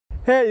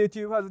Hey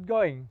YouTube, how's it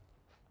going?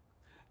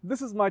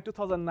 This is my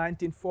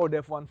 2019 Ford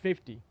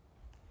F-150.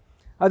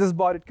 I just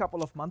bought it a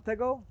couple of months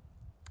ago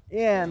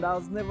and I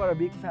was never a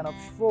big fan of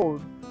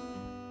Ford.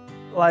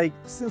 Like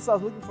since I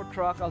was looking for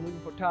truck, I was looking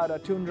for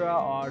Toyota Tundra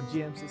or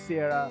GMC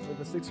Sierra with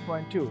the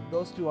 6.2.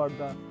 Those two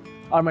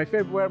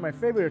were my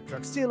favorite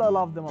trucks. Still I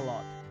love them a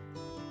lot.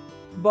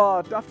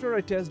 But after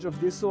I test drove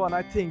this one,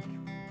 I think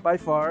by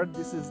far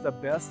this is the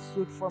best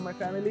suit for my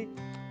family.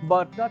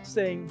 But not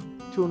saying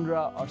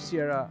Tundra or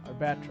Sierra are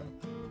bad truck.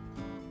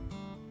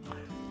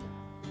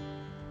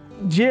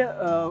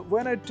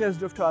 When I test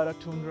drove Toyota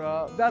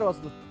Tundra, that was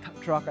the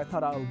truck I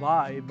thought I'll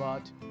buy,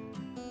 but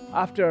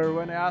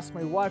when I asked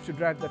my wife to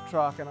drive the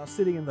truck and I was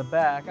sitting in the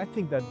back, I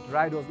think that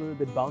ride was a little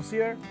bit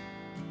bouncier,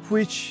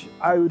 which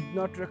I would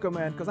not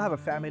recommend because I have a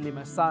family,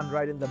 my son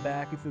ride in the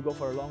back if we go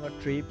for a longer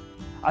trip.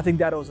 I think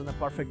that wasn't a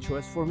perfect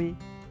choice for me.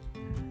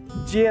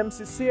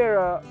 GMC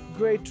Sierra,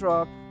 great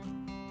truck,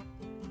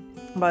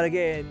 but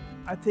again,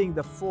 I think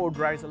the Ford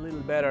rides a little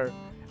better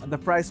and the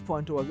price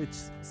point was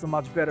it's a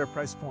much better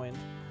price point.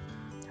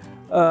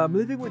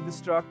 Living with this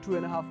truck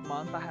 2.5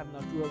 months, I have now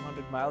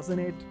 1,200 miles in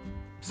it.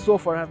 So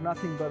far, I have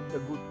nothing but the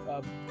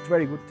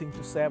very good thing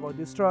to say about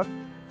this truck.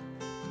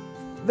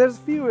 There's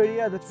a few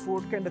areas that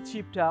Ford kind of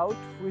cheaped out,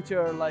 which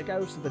are like, I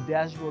would say the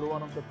dashboard,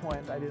 one of the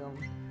points I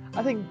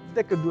think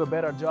they could do a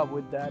better job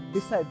with that.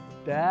 Besides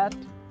that,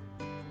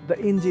 the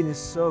engine is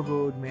so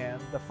good, man.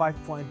 The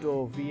 5.0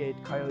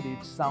 V8 Coyote,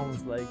 it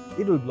sounds like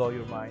it will blow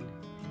your mind.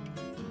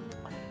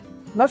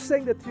 Not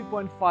saying the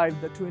 3.5,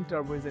 the twin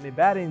turbo is any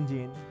bad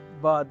engine,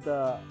 but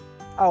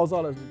I was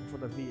always looking for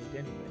the V8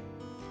 anyway.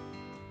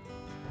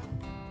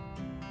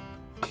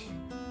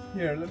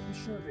 Here, let me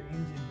show the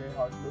engine bay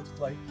how it looks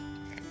like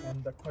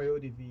and the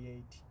Coyote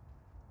V8.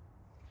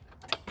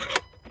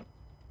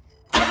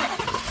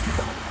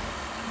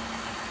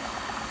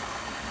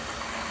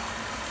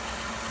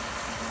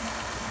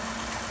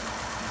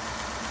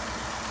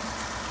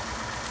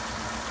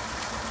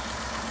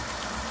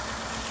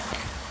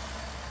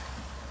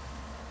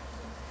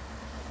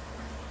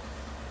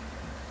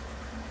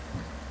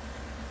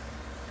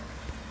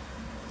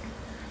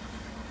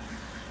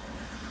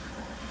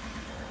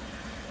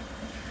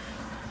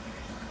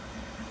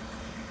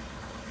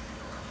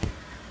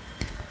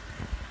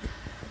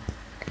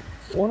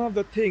 One of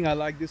the things I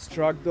like this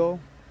truck though,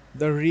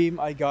 the rim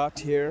I got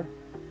here.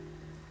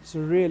 It's a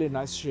really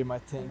nice rim, I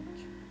think.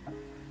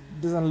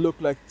 It doesn't look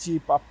like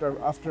cheap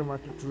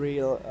aftermarket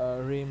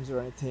rims or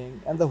anything.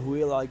 And the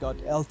wheel I got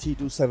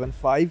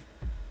LT275,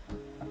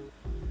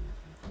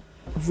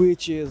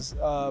 which is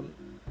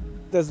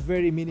there's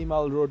very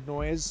minimal road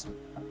noise.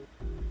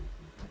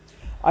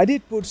 I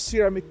did put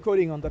ceramic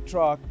coating on the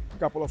truck a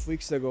couple of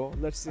weeks ago.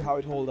 Let's see how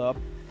it holds up.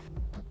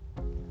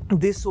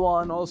 This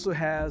one also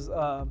has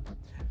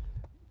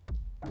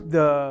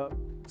the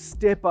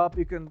step up.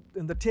 You can,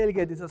 in the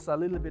tailgate, this is a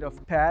little bit of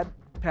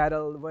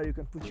paddle where you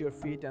can put your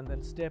feet and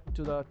then step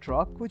to the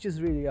truck, which is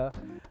really a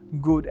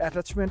good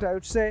attachment, I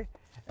would say.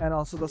 And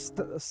also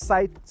the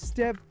side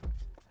step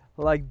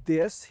like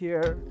this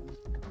here,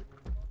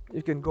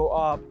 you can go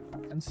up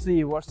and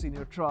see what's in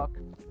your truck.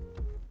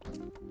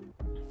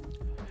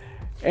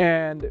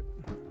 And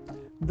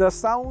the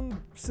sound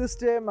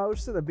system, I would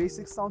say the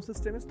basic sound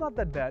system, it's not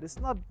that bad. It's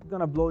not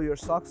gonna blow your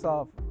socks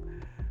off,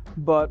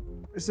 but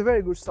it's a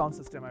very good sound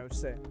system, I would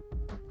say.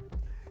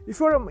 If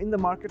you're in the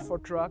market for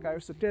truck, I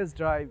would say test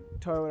drive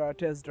Toyota,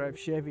 test drive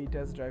Chevy,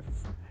 test drive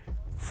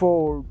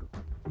Ford,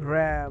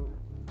 Ram,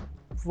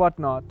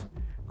 whatnot,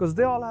 because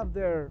they all have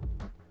their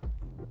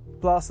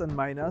plus and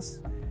minus.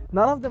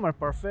 None of them are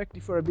perfect.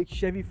 If you're a big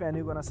Chevy fan,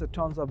 you're gonna say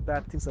tons of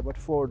bad things about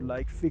Ford,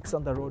 like fix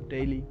on the road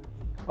daily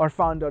or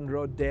found on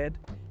road dead.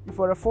 If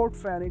you're a Ford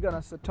fan, you're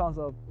gonna say tons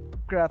of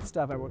crap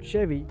stuff about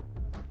Chevy.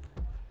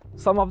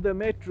 Some of them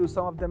may true,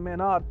 some of them may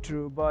not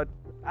true, but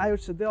I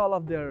would say they all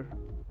have their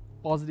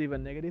positive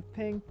and negative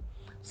thing.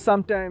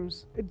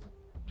 Sometimes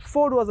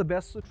Ford was the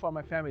best suit for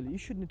my family.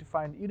 You need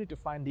to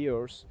find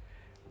yours.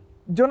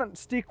 Don't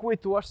stick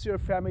with what your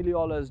family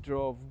always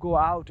drove. Go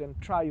out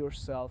and try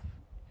yourself.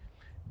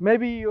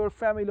 Maybe your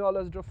family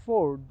always drove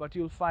Ford, but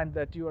you'll find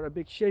that you are a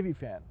big Chevy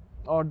fan,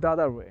 or the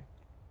other way.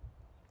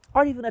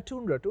 Or even a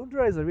Tundra.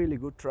 Tundra is a really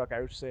good truck,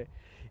 I would say.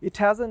 It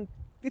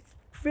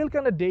feels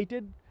kind of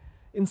dated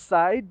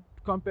inside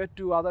compared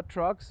to other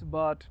trucks,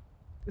 but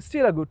it's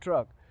still a good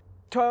truck.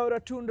 Toyota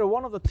Tundra,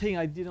 one of the things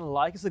I didn't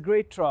like, it's a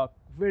great truck,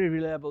 very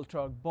reliable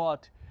truck,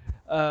 but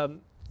I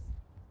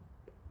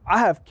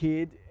have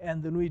kids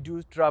and then we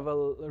do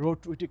travel,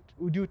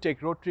 we do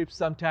take road trips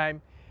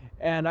sometime,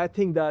 and I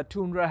think the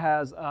Tundra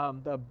has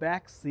the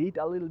back seat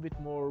a little bit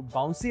more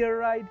bouncier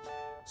ride.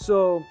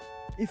 So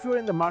if you're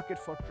in the market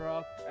for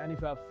truck and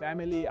if you have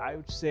family, I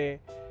would say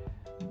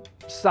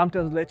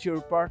sometimes let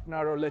your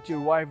partner or let your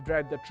wife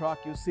drive the truck.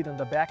 You sit on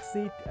the back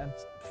seat and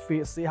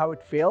see how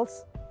it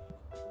feels.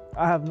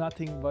 I have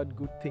nothing but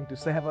good thing to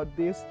say about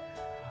this.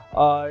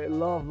 I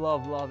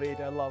love it.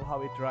 I love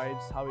how it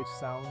rides, how it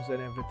sounds and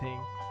everything.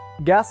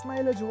 Gas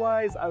mileage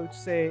wise, I would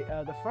say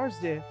the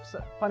first day,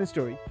 funny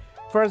story,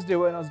 First day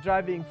when I was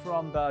driving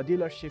from the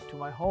dealership to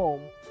my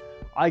home,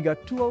 I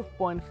got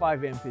 12.5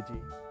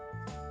 mpg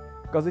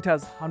because it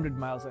has 100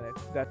 miles in it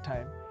that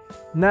time.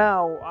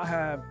 Now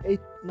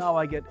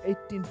I get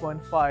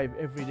 18.5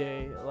 every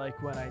day, like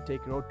when I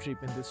take road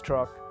trip in this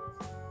truck.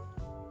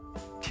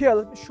 Here,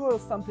 let me show you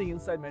something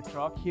inside my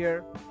truck.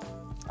 Here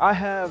I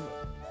have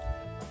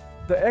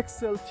the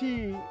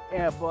XLT,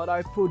 but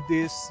I put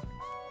this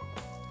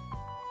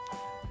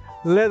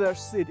leather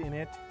seat in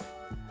it,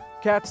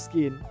 cat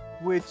skin,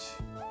 which,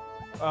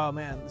 oh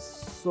man, is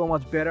so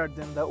much better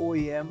than the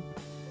OEM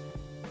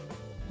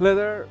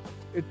leather.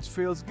 It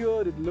feels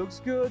good, it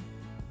looks good.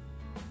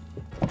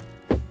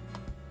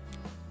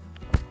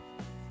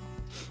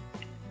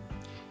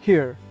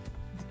 Here,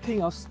 the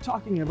thing I was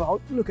talking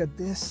about, look at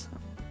this.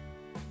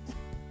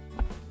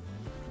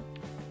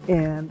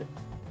 And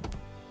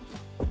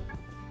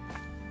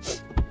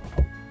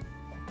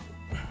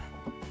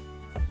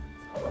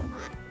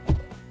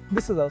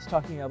this is what I was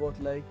talking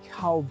about, like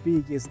how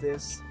big is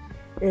this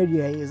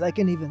area is. I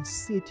can even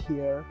sit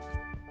here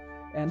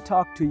and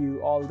talk to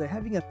you all day,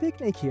 having a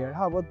picnic here.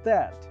 How about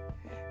that?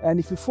 And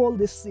if you fold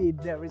this seat,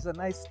 there is a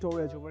nice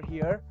storage over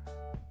here.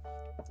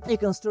 You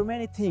can store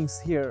many things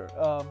here,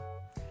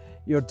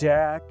 your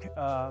jack,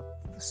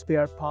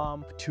 spare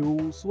pump,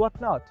 tools,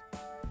 whatnot.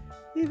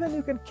 Even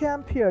you can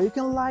camp here, you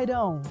can lie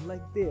down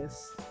like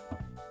this.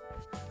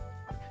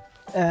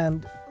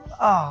 And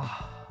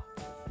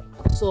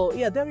so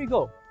yeah, there you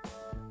go.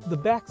 The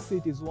back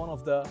seat is one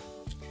of the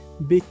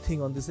big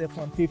thing on this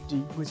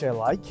F-150, which I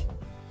like.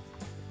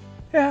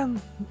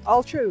 And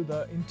I'll show you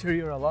the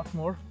interior a lot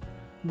more.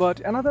 But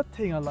another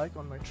thing I like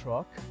on my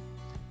truck,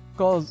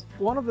 because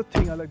one of the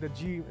things I like the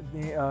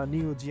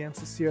new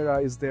GMC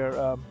Sierra is their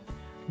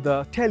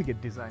the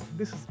tailgate design.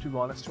 This is, to be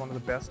honest, one of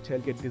the best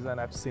tailgate design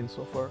I've seen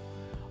so far.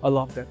 I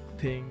love that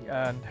thing,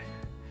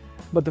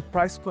 but the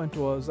price point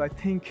was, I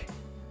think,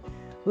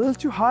 a little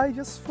too high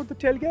just for the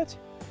tailgate.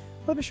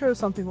 Let me show you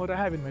something what I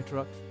have in my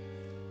truck.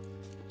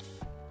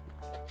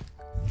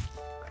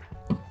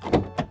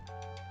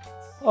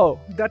 Oh,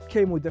 that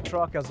came with the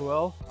truck as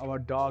well. Our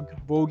dog,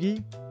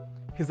 Bogey.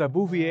 He's a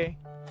Bouvier.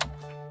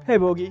 Hey,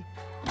 Bogey.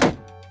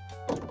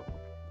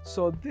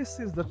 So this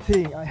is the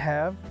thing I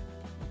have.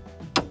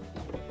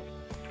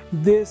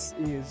 This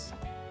is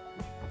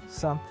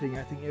something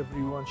I think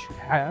everyone should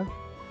have.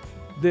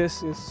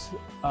 This is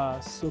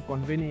so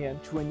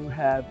convenient when you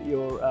have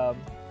your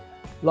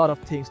lot of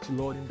things to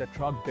load in the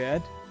truck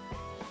bed.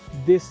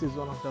 This is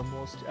one of the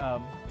most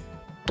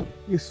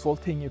useful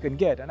thing you can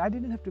get, and I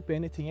didn't have to pay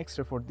anything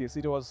extra for this.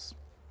 It was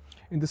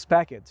in this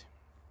package.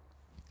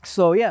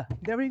 So yeah,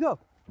 there we go.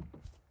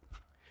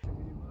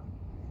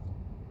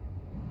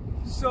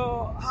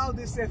 So how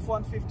this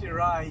F-150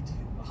 ride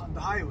on the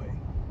highway?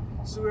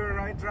 So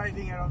we're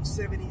driving around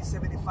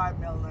 70-75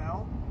 mile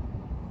now,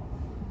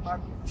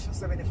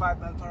 75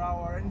 mile per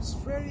hour, and it's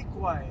very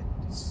quiet.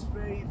 It's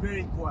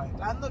very quiet.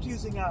 I'm not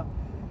using a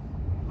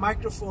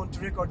microphone to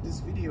record this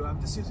video. I'm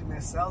just using my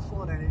cell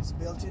phone and its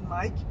built-in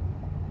mic,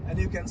 and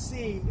you can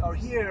see or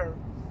hear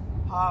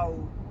how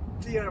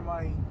clear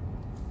my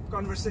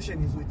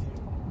conversation is with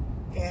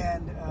you.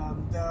 And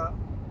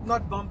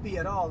not bumpy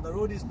at all. The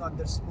road is not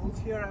that smooth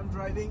here I'm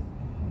driving,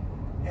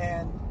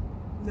 and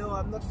no,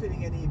 I'm not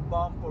feeling any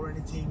bump or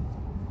anything.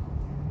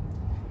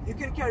 You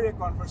can carry a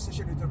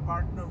conversation with your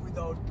partner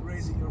without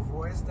raising your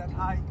voice that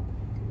high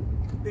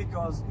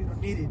because you don't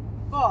need it.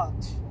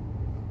 But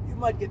you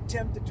might get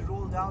tempted to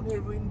roll down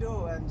your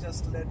window and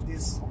just let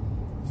this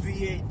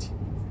V8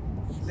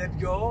 let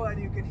go,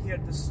 and you can hear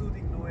the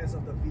soothing noise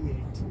of the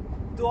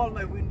V8. Though all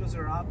my windows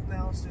are up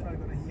now, so you're not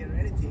going to hear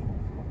anything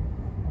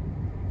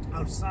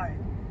outside.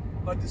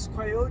 But this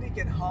Coyote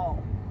can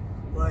haul.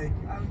 Like,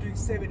 I'm doing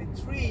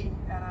 73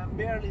 and I'm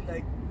barely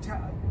like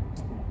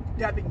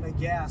tapping my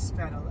gas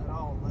pedal at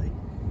all, like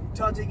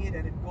touching it,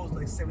 and it goes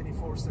like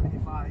 74,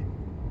 75.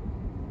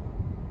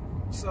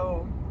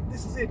 So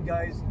this is it,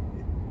 guys.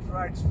 It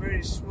rides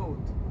very smooth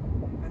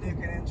and you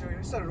can enjoy it.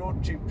 It's a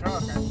road trip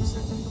truck, I would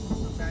say, for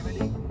the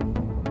family.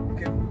 You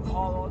can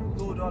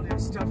load all your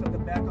stuff at the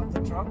back of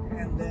the truck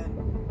and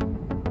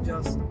then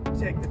just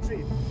take the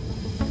trip.